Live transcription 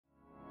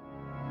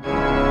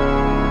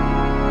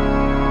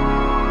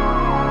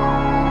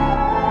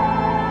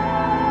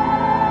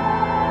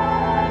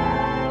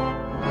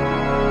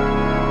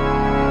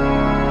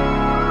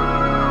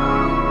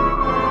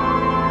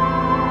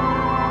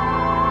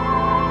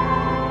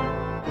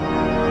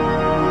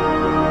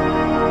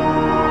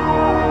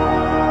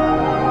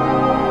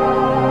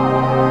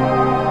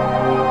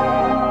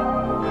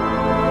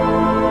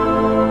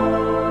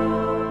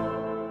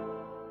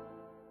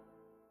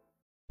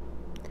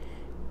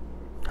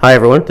Hi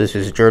everyone, this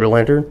is Jared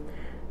Lantern,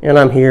 and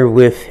I'm here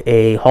with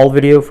a haul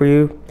video for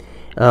you.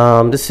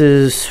 This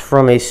is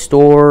from a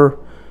store,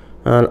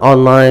 an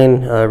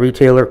online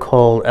retailer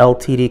called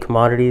LTD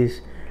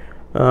Commodities.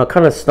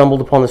 Kind of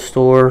stumbled upon the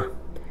store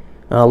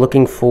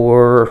looking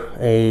for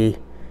a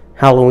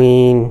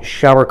Halloween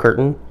shower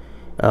curtain,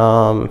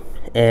 and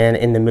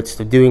in the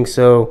midst of doing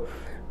so,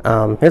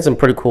 had some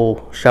pretty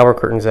cool shower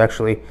curtains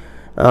actually.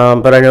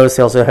 But I noticed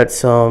they also had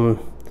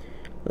some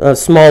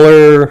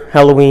smaller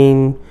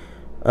Halloween,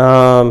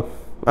 I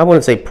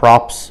wouldn't say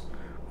props,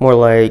 more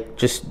like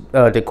just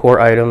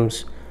decor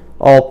items,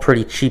 all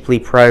pretty cheaply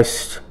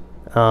priced.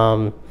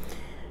 And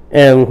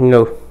you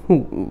know,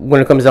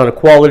 when it comes down to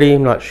quality,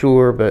 I'm not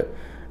sure, but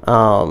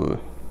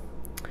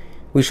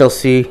we shall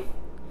see.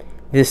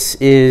 This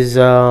is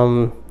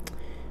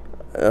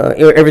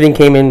everything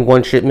came in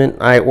one shipment.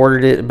 I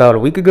ordered it about a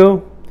week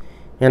ago,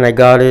 and I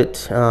got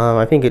it.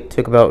 I think it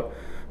took about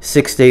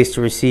 6 days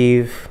to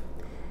receive.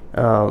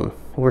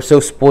 We're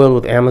so spoiled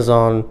with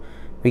Amazon.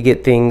 We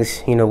get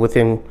things, you know,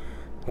 within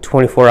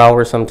 24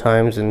 hours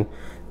sometimes, and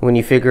when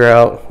you figure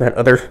out that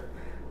other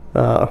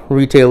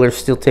retailers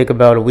still take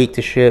about a week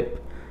to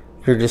ship,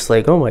 you're just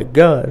like, oh my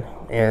god.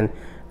 And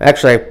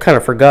actually, I kind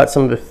of forgot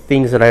some of the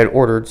things that I had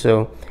ordered,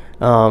 so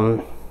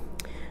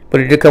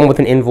but it did come with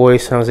an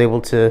invoice, and I was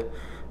able to,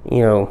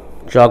 you know,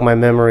 jog my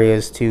memory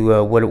as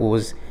to what it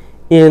was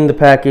in the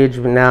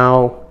package. But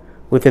now,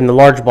 within the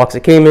large box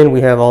it came in, we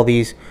have all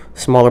these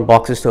smaller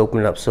boxes to open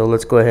it up, so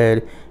let's go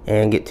ahead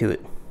and get to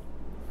it.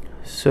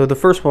 So the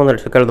first one that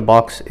I took out of the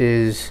box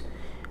is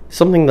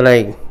something that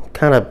I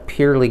kind of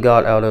purely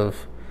got out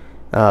of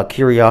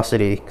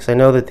curiosity, because I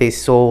know that they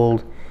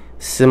sold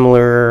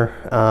similar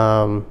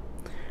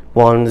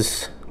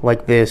ones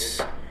like this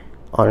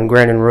on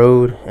Grandin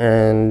Road,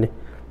 and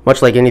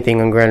much like anything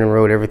on Grandin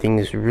Road, everything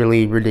is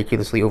really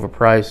ridiculously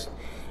overpriced.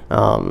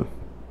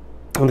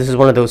 This is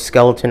one of those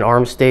skeleton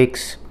arm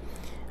stakes.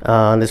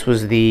 This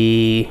was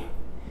the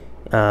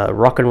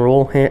rock and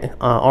roll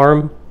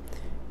arm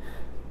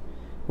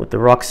with the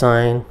rock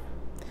sign.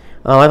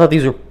 I thought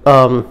these were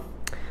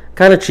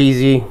kind of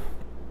cheesy,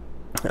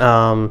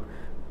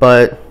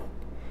 but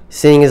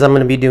seeing as I'm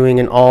going to be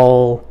doing an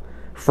all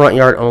front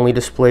yard only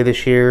display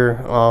this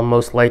year, I'll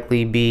most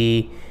likely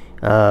be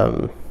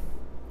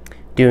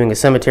doing a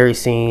cemetery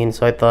scene,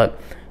 so I thought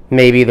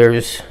maybe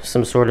there's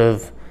some sort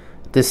of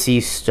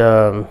deceased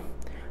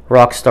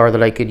rock star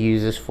that I could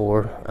use this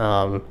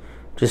for,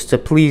 just to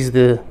please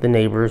the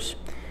neighbors.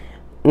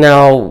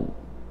 Now,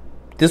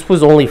 this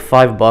was only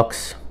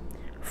 $5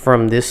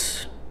 from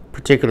this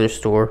particular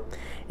store,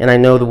 and I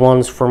know the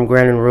ones from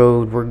Grandin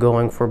Road were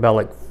going for about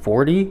like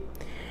 40.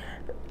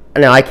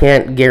 Now, I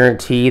can't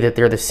guarantee that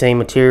they're the same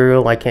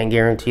material. I can't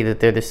guarantee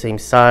that they're the same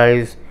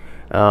size.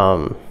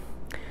 I'd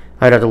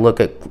have to look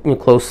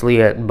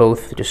closely at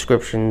both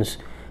descriptions,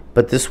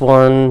 but this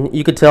one,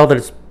 you could tell that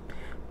it's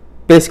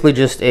basically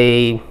just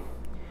a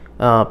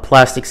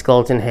plastic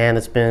skeleton hand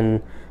that's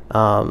been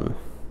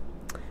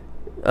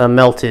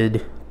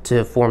melted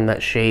to form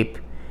that shape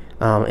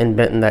and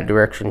bent in that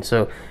direction.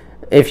 So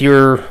if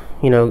you're,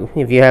 you know,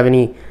 if you have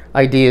any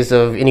ideas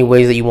of any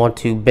ways that you want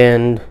to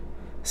bend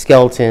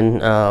skeleton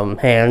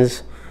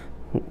hands,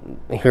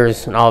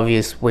 here's an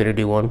obvious way to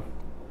do one.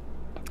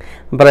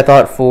 But I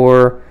thought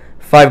for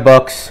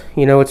 $5,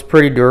 you know, it's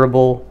pretty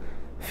durable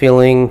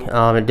feeling.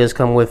 It does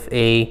come with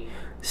a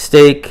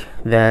stake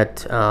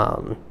that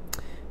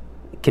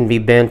can be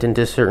bent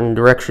into certain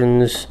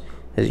directions,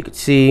 as you can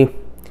see.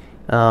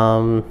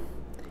 And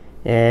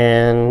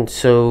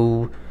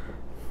so,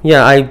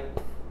 yeah, I,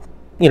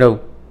 you know,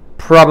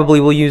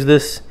 probably will use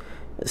this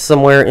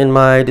somewhere in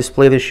my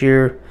display this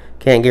year.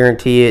 Can't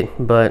guarantee it,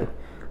 but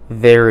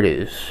there it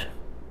is.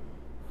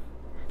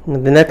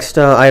 The next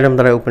item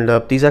that I opened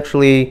up, these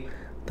actually,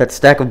 that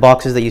stack of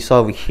boxes that you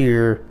saw over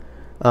here,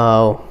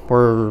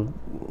 were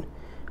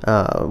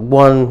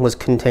one was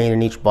contained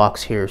in each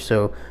box here.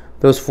 So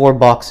those 4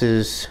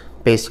 boxes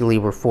basically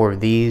were 4 of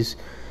these.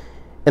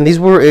 And these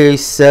were a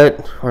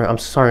set, or I'm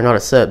sorry, not a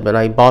set, but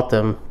I bought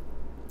them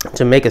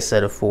to make a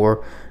set of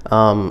 4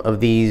 of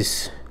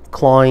these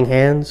clawing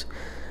hands.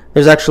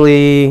 There's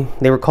actually,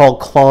 they were called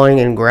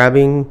clawing and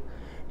grabbing,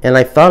 and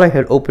I thought I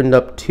had opened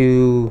up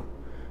 2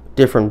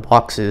 different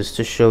boxes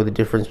to show the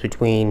difference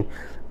between,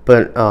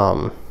 but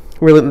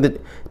really the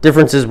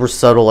differences were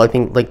subtle. I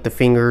think like the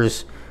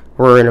fingers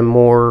were in a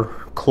more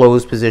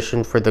closed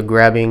position for the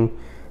grabbing,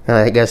 and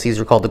I guess these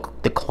are called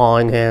the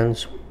clawing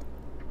hands.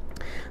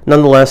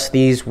 Nonetheless,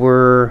 these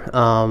were,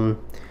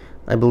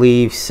 I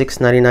believe,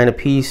 $6.99 a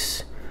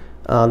piece.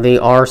 They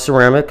are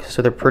ceramic,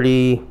 so they're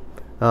pretty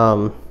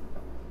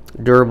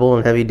durable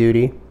and heavy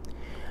duty.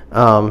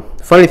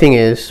 Funny thing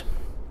is,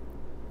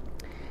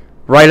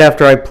 right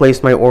after I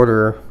placed my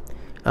order,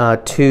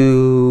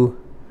 2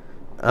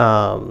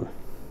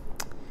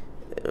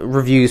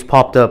 reviews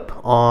popped up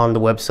on the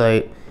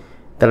website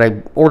that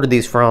I ordered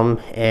these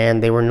from,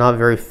 and they were not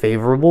very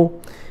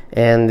favorable,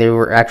 and they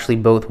were actually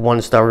both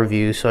 1-star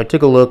reviews. So I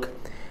took a look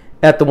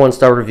at the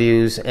 1-star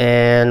reviews,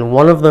 and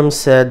one of them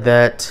said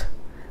that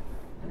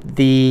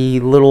the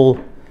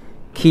little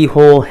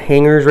keyhole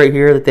hangers right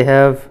here that they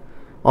have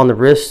on the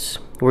wrists,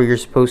 where you're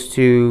supposed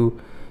to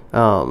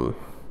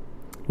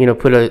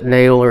put a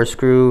nail or a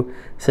screw.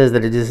 Says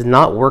that it does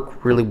not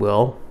work really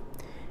well,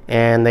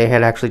 and they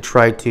had actually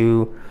tried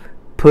to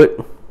put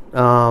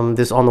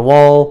this on the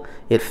wall.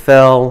 It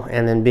fell,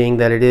 and then being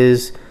that it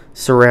is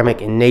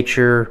ceramic in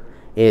nature,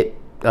 it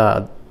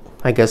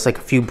I guess like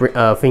a few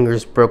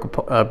fingers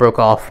broke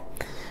off.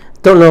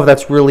 Don't know if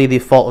that's really the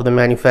fault of the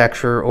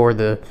manufacturer or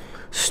the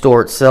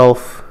store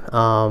itself,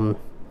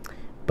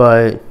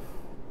 but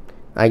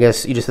I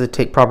guess you just have to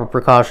take proper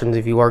precautions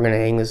if you are going to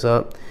hang this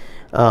up.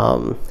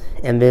 And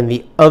then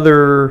the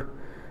other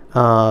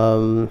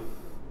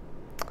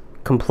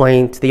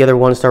complaint, the other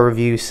 1-star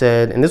review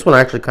said, and this one I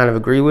actually kind of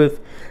agree with,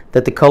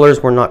 that the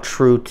colors were not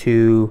true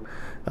to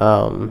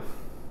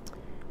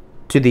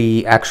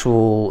the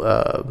actual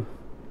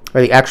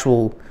or the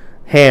actual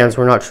hands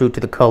were not true to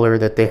the color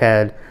that they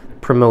had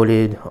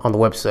promoted on the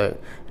website.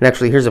 And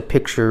actually, here's a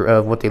picture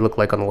of what they look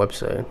like on the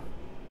website.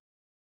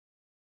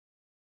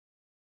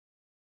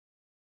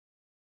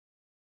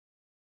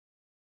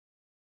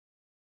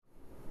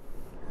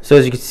 So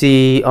as you can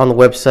see on the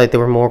website, they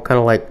were more kind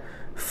of like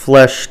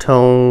flesh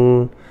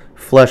tone,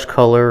 flesh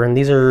color, and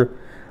these are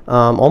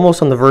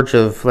almost on the verge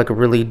of like a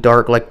really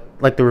dark,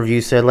 like the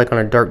review said, like on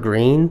a dark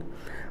green,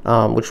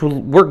 which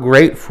will work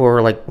great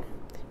for like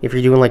if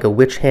you're doing like a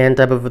witch hand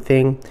type of a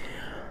thing.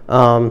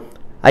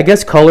 I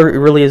guess color, it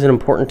really isn't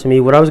important to me.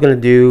 What I was going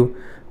to do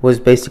was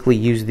basically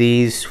use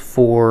these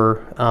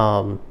for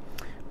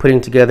putting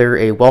together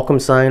a welcome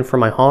sign for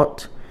my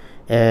haunt,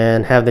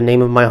 and have the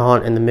name of my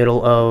haunt in the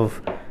middle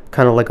of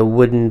kind of like a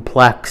wooden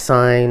plaque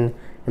sign,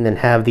 and then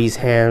have these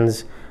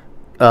hands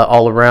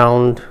all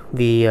around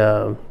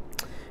the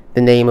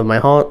name of my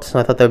haunt. So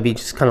I thought that would be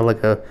just kind of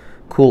like a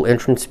cool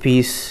entrance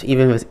piece,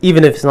 even if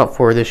it's not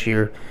for this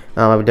year.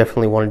 I would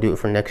definitely want to do it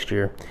for next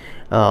year.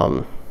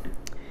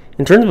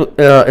 In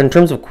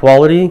terms of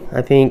quality,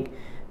 I think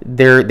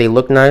they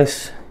look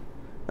nice.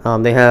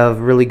 They have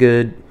really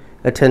good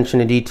attention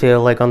to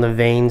detail, like on the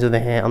veins of the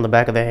hand, on the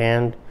back of the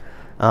hand.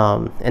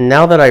 And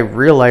now that I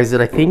realize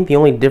it, I think the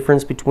only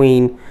difference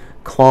between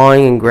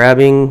clawing and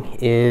grabbing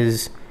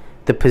is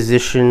the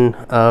position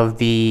of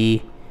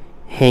the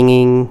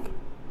hanging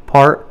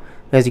part.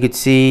 As you can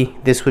see,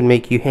 this would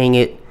make you hang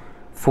it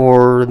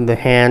for the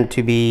hand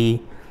to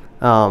be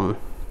kind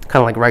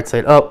of like right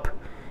side up,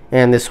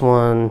 and this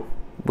one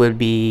would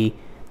be,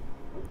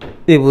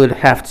 it would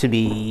have to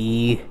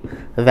be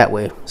that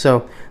way.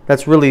 So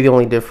that's really the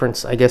only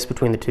difference, I guess,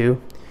 between the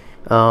two.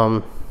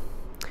 But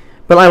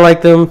I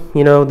like them.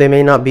 You know, they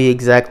may not be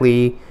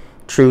exactly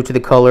true to the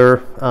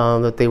color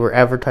that they were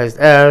advertised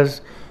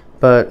as,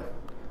 but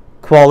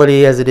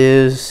quality as it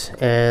is,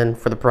 and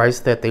for the price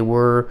that they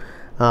were,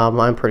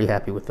 I'm pretty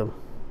happy with them.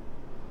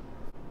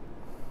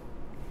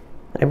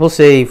 I will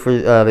say for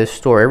this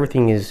store,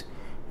 everything is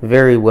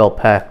very well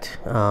packed,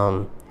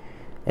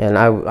 and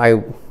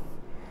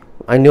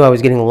I knew I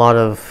was getting a lot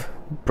of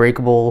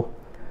breakable,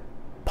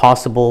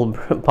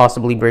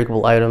 possibly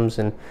breakable items,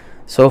 and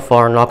so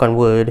far, knock on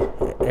wood,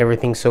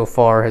 everything so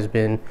far has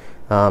been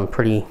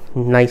pretty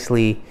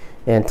nicely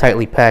and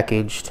tightly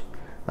packaged.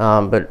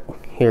 But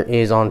here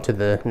is on to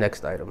the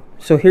next item.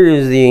 So here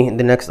is the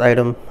next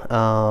item.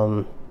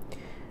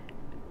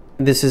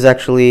 This is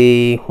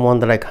actually one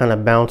that I kind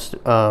of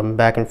bounced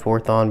back and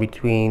forth on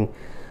between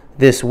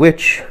this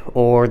witch,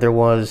 or there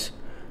was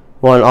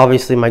one.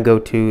 Obviously my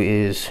go-to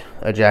is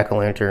a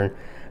jack-o'-lantern.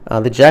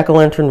 The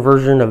jack-o'-lantern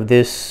version of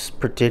this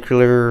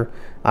particular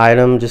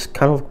item just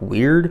kind of looked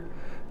weird.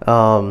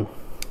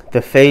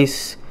 The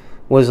face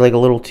was like a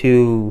little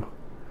too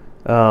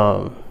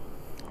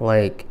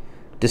like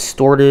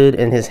distorted,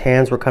 and his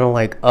hands were kind of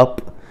like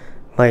up,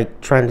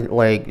 like trying to,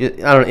 like, I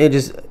don't know, it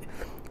just,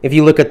 if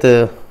you look at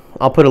the,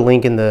 I'll put a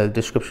link in the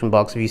description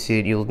box. If you see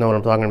it, you'll know what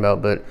I'm talking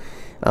about. But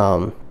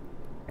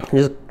it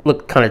just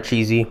looked kind of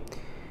cheesy.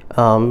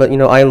 But you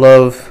know, I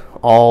love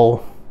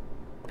all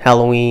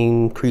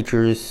Halloween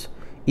creatures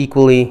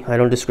equally. I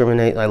don't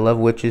discriminate. I love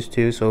witches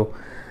too. So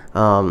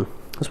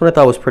that's what I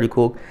thought was pretty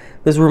cool.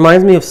 This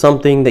reminds me of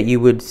something that you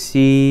would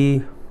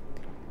see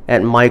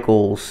at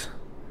Michael's,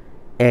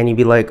 and you'd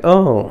be like,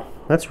 "Oh,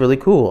 that's really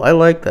cool. I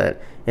like that."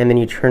 And then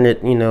you turn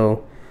it, you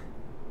know,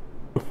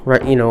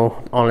 right, you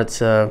know, on its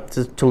to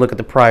look at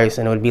the price,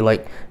 and it would be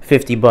like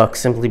 $50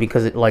 simply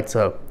because it lights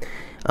up.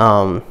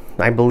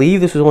 I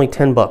believe this was only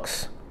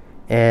 $10,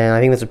 and I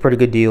think that's a pretty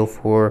good deal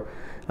for.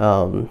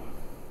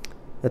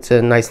 That's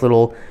a nice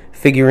little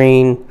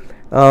figurine.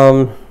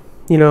 You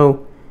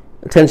know,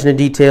 attention to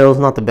detail is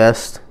not the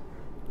best.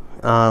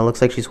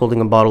 Looks like she's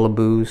holding a bottle of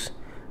booze.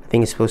 I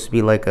think it's supposed to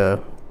be like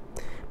a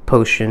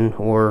potion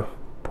or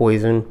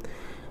poison.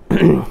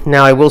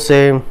 Now I will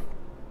say,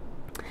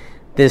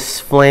 this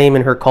flame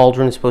in her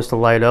cauldron is supposed to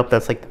light up.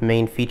 That's like the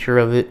main feature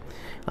of it.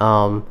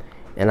 And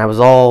I was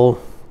all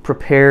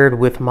prepared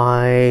with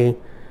my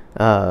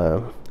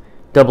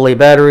AA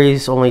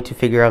batteries, only to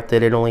figure out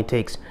that it only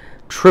takes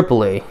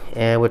AAA,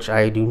 and which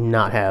I do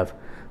not have.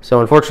 So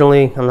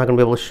unfortunately, I'm not going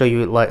to be able to show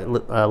you it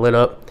lit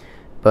up.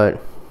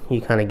 But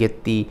you kind of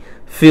get the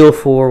feel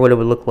for what it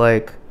would look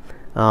like.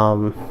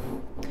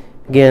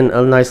 Again,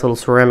 a nice little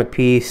ceramic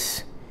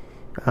piece.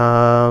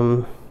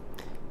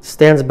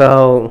 Stands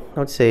about, I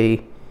would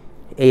say,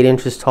 8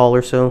 inches tall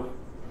or so.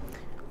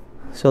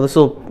 So this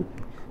will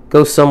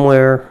go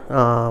somewhere,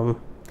 the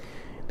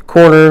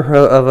corner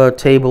of a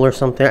table or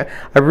something.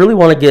 I really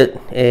want to get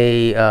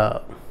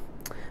a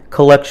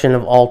collection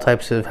of all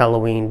types of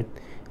Halloween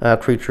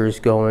creatures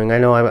going. I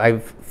know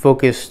I've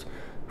focused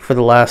for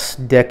the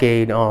last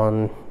decade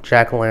on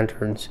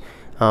jack-o'-lanterns,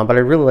 but I'd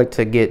really like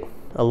to get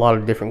a lot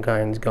of different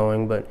kinds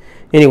going. But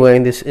anyway,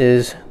 this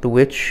is the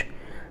witch.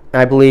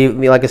 I believe,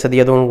 like I said,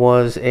 the other one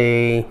was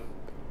a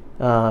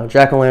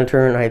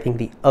jack-o'-lantern. I think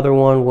the other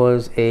one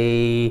was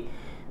a,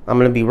 I'm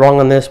going to be wrong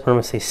on this, but I'm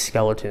going to say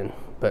skeleton.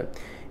 But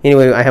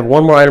anyway, I have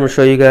one more item to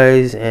show you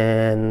guys,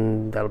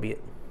 and that'll be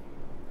it.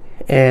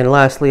 And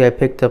lastly, I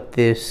picked up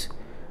this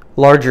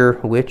larger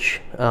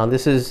witch.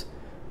 This is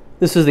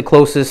the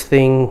closest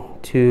thing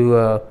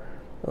to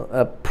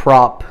a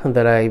prop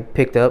that I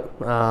picked up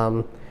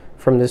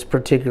from this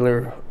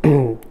particular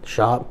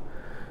shop.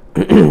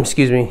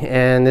 Excuse me.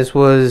 And this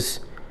was,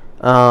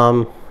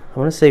 I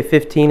want to say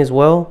 15 as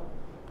well,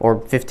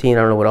 or 15.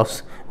 I don't know what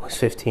else was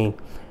 15,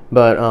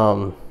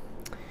 but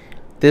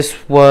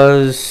this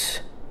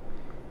was.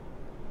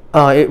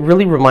 It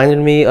really reminded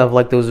me of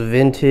like those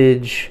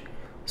vintage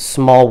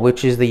small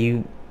witches that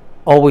you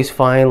always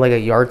find like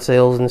at yard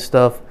sales and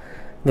stuff,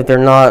 that they're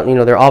not,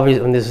 they're obvious,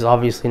 and this is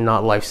obviously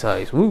not life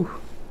size. Woo,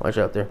 watch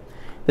out there.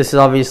 This is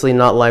obviously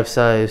not life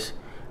size,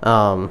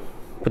 but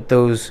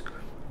those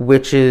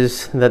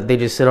witches that they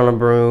just sit on a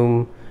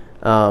broom,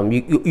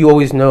 you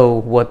always know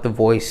what the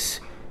voice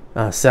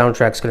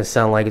soundtrack's going to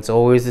sound like. It's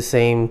always the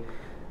same.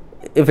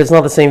 If it's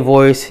not the same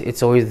voice,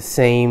 it's always the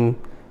same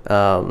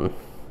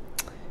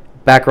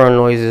background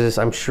noises.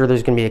 I'm sure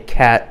there's going to be a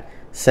cat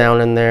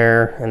sound in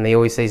there, and they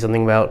always say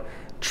something about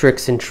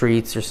tricks and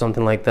treats or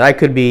something like that. I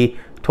could be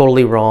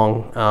totally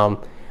wrong.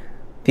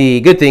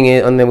 The good thing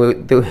is, and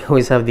then they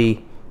always have the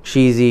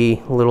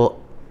cheesy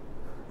little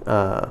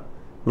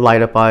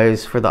light up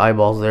eyes for the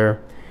eyeballs there.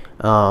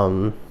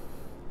 The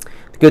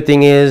good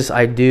thing is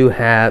I do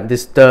have,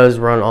 this does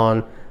run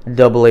on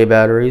AA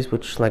batteries,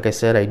 which like I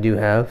said I do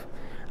have,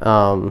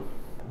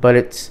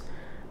 but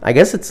I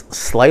guess it's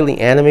slightly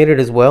animated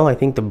as well. I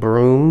think the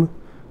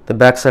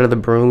backside of the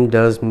broom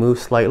does move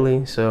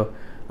slightly. So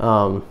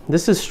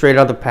this is straight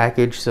out of the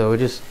package, so it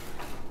just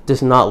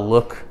does not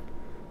look,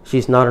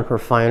 she's not in her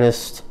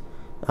finest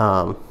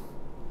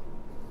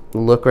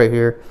look right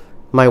here.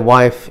 My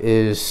wife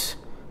is,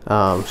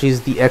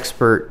 she's the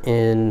expert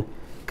in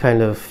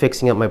kind of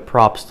fixing up my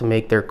props to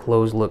make their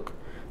clothes look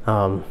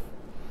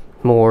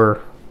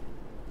more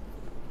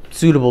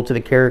suitable to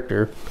the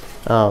character.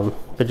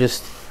 But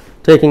just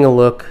taking a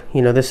look,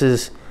 this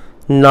is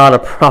not a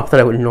prop that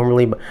I would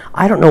normally, but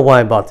I don't know why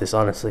I bought this,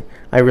 honestly.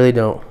 I really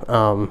don't.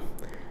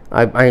 I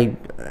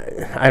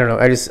don't know.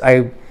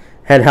 I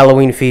had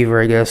Halloween fever,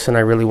 I guess, and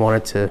I really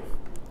wanted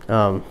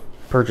to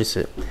purchase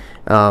it.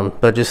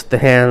 But just the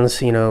hands,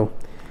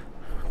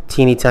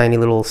 teeny tiny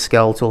little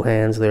skeletal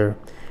hands there.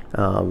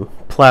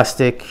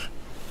 Plastic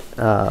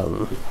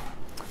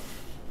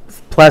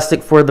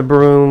for the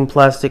broom,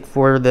 plastic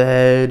for the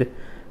head,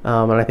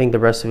 and I think the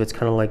rest of it's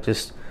kind of like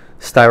just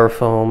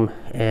styrofoam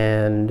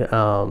and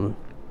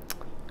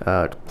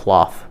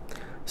cloth.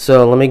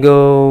 So let me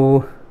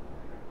go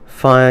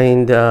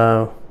find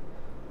the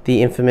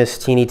infamous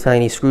teeny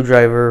tiny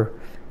screwdriver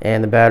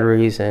and the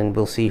batteries, and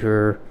we'll see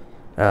her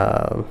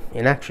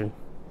in action.